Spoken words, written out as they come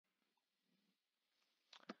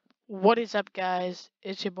What is up, guys?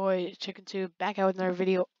 It's your boy ChickenTube back out with another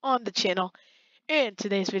video on the channel. In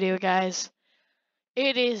today's video, guys,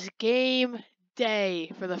 it is game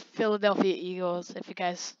day for the Philadelphia Eagles. If you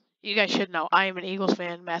guys should know, I am an Eagles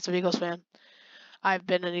fan, massive Eagles fan. I've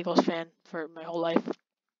been an Eagles fan for my whole life.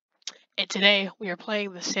 And today we are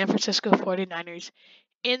playing the San Francisco 49ers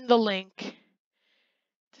in the link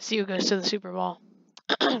to see who goes to the Super Bowl.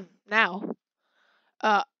 Now,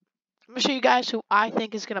 I'm gonna show you guys who I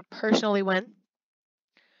think is gonna personally win.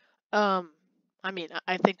 I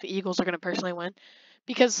think the Eagles are going to personally win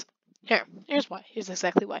because here's why. Here's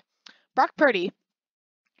exactly why. Brock Purdy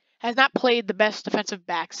has not played the best defensive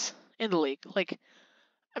backs in the league.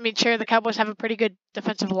 Sure, the Cowboys have a pretty good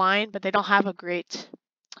defensive line, but they don't have a great,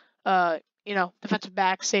 defensive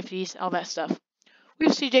backs, safeties, all that stuff. We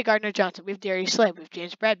have C.J. Gardner-Johnson. We have Darius Slay. We have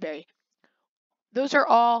James Bradberry. Those are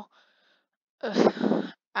all,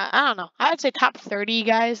 I don't know. I'd say top 30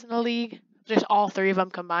 guys in the league. Just all three of them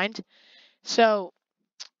combined. So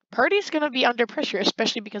Purdy's going to be under pressure,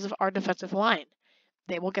 especially because of our defensive line.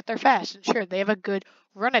 They will get there fast, and sure, they have a good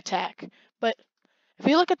run attack. But if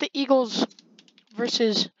you look at the Eagles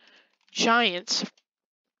versus Giants,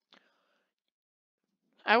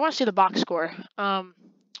 I want to see the box score.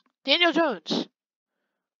 Daniel Jones,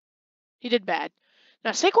 he did bad.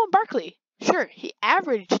 Now, Saquon Barkley, sure, he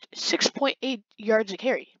averaged 6.8 yards a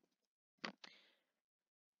carry.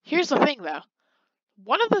 Here's the thing, though.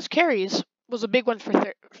 One of those carries was a big one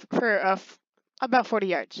for about 40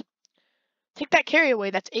 yards. Take that carry away,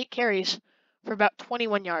 that's 8 carries for about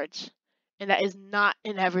 21 yards, and that is not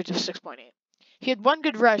an average of 6.8. He had one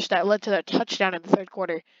good rush that led to that touchdown in the third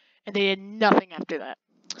quarter, and they did nothing after that.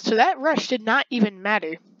 So that rush did not even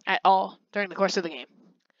matter at all during the course of the game.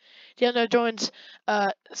 Daniel Jones,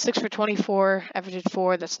 6 for 24, averaged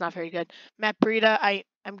 4. That's not very good. Matt Breida, I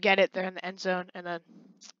get it. They're in the end zone, and then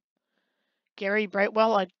Gary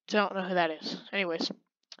Brightwell, I don't know who that is. Anyways,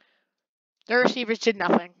 their receivers did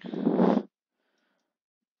nothing.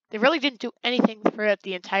 They really didn't do anything throughout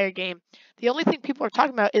the entire game. The only thing people are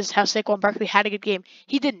talking about is how Saquon Barkley had a good game.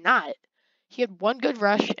 He did not. He had one good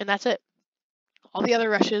rush, and that's it. All the other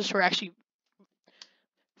rushes were actually...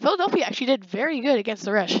 Philadelphia actually did very good against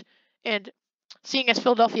the rush. And seeing as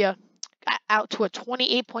Philadelphia got out to a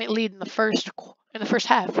 28-point lead in the first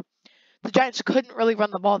half, the Giants couldn't really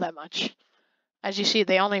run the ball that much. As you see,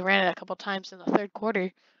 they only ran it a couple times in the third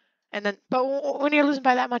quarter. But when you're losing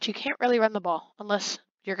by that much, you can't really run the ball unless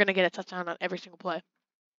you're going to get a touchdown on every single play.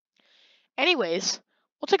 Anyways,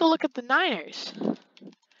 we'll take a look at the Niners.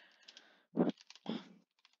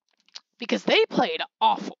 Because they played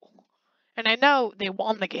awful. And I know they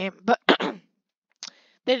won the game, but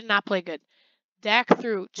they did not play good. Dak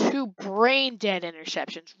threw 2 brain-dead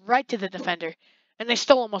interceptions right to the defender, and they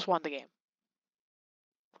still almost won the game.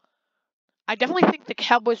 I definitely think the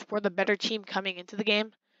Cowboys were the better team coming into the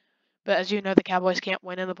game, but as you know, the Cowboys can't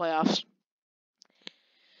win in the playoffs.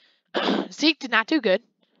 Zeke did not do good.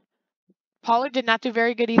 Pollard did not do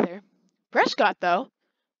very good either. Prescott, though,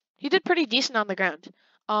 he did pretty decent on the ground.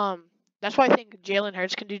 That's why I think Jalen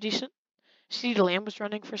Hurts can do decent. CeeDee Lamb was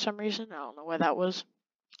running for some reason. I don't know why that was.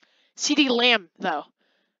 CeeDee Lamb, though.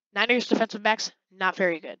 Niners defensive backs, not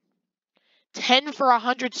very good. 10 for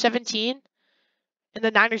 117, and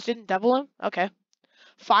the Niners didn't double him? Okay.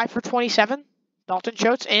 5 for 27, Dalton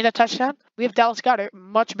Schultz, and a touchdown. We have Dallas Goedert,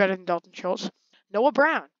 much better than Dalton Schultz. Noah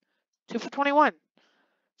Brown, 2 for 21.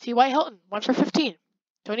 T.Y. Hilton, 1 for 15.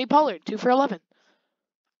 Tony Pollard, 2 for 11.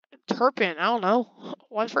 Turpin, I don't know,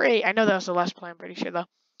 1 for 8. I know that was the last play, I'm pretty sure, though.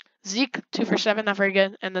 Zeke, 2 for 7, not very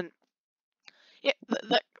good. And then, yeah,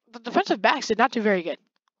 the defensive backs did not do very good.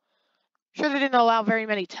 Sure, they didn't allow very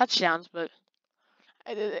many touchdowns, but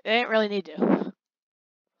they didn't really need to.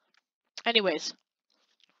 Anyways,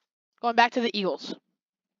 going back to the Eagles.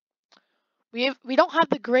 We don't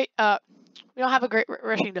have a great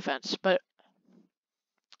rushing defense, but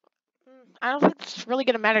I don't think it's really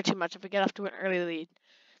going to matter too much if we get off to an early lead.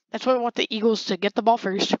 That's why we want the Eagles to get the ball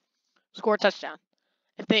first, score a touchdown.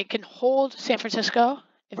 If they can hold San Francisco,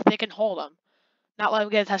 if they can hold them, not let them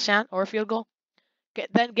get a touchdown or a field goal, get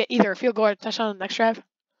either a field goal or a touchdown on the next drive,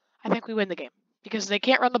 I think we win the game. Because they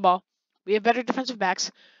can't run the ball. We have better defensive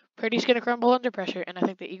backs. Purdy's going to crumble under pressure, and I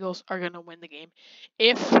think the Eagles are going to win the game.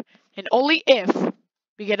 If, and only if,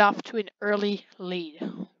 we get off to an early lead.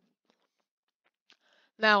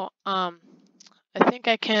 Now, I think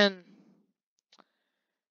I can...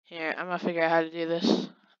 Here, I'm going to figure out how to do this.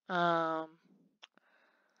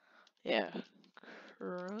 Yeah.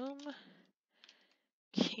 Chrome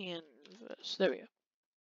Canvas. There we go.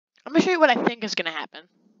 I'm going to show you what I think is going to happen.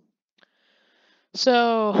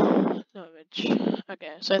 So, No image.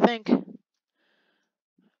 Okay, so I think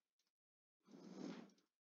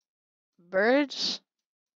Birds.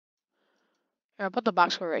 Here, I'll put the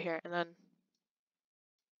box score right here, and then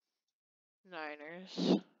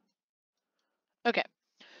Niners. Okay,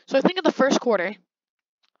 so I think in the first quarter,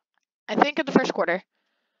 I think the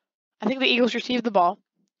Eagles receive the ball.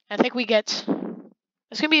 I think we get.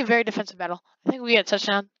 It's gonna be a very defensive battle. I think we get a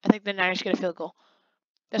touchdown. I think the Niners get a field goal.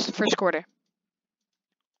 That's the first quarter.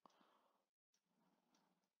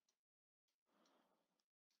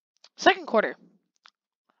 Second quarter.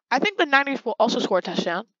 I think the Niners will also score a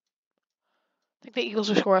touchdown. I think the Eagles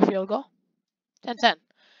will score a field goal. 10-10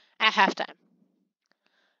 at halftime.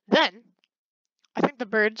 Then, I think the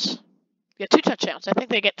Birds get 2 touchdowns. I think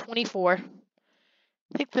they get 24. I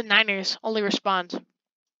think the Niners only respond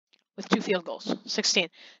with 2 field goals. 16.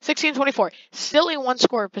 16-24. Still a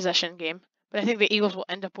 1-score possession game, but I think the Eagles will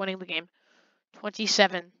end up winning the game.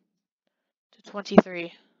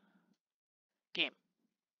 27-23 game.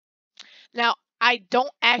 Now, I don't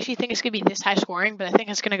actually think it's going to be this high scoring, but I think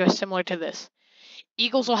it's going to go similar to this.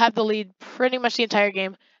 Eagles will have the lead pretty much the entire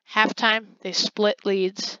game. Halftime, they split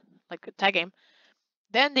leads, like a tie game.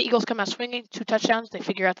 Then the Eagles come out swinging, 2 touchdowns. They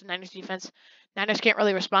figure out the Niners defense. Niners can't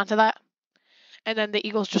really respond to that. And then the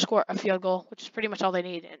Eagles just score a field goal, which is pretty much all they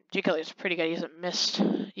need. And Jake Elliott's pretty good. He hasn't missed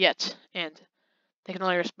yet. And they can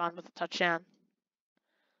only respond with a touchdown.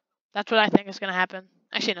 That's what I think is going to happen.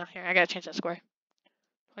 Actually, no. Here, I got to change that score.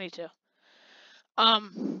 22.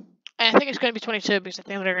 And I think it's going to be 22 because I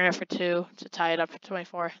think they're going to go for 2 to tie it up for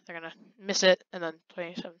 24. They're going to miss it, and then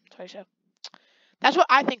 27, 22. That's what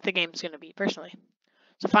I think the game is going to be, personally.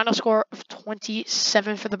 So final score of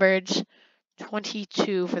 27 for the Birds,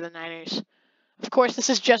 22 for the Niners. Of course, this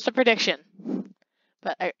is just a prediction,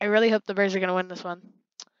 but I really hope the Birds are going to win this one.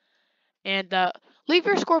 And leave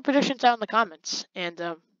your score predictions down in the comments. And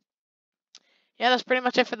yeah, that's pretty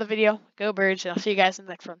much it for the video. Go Birds, and I'll see you guys in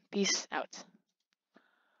the next one. Peace out.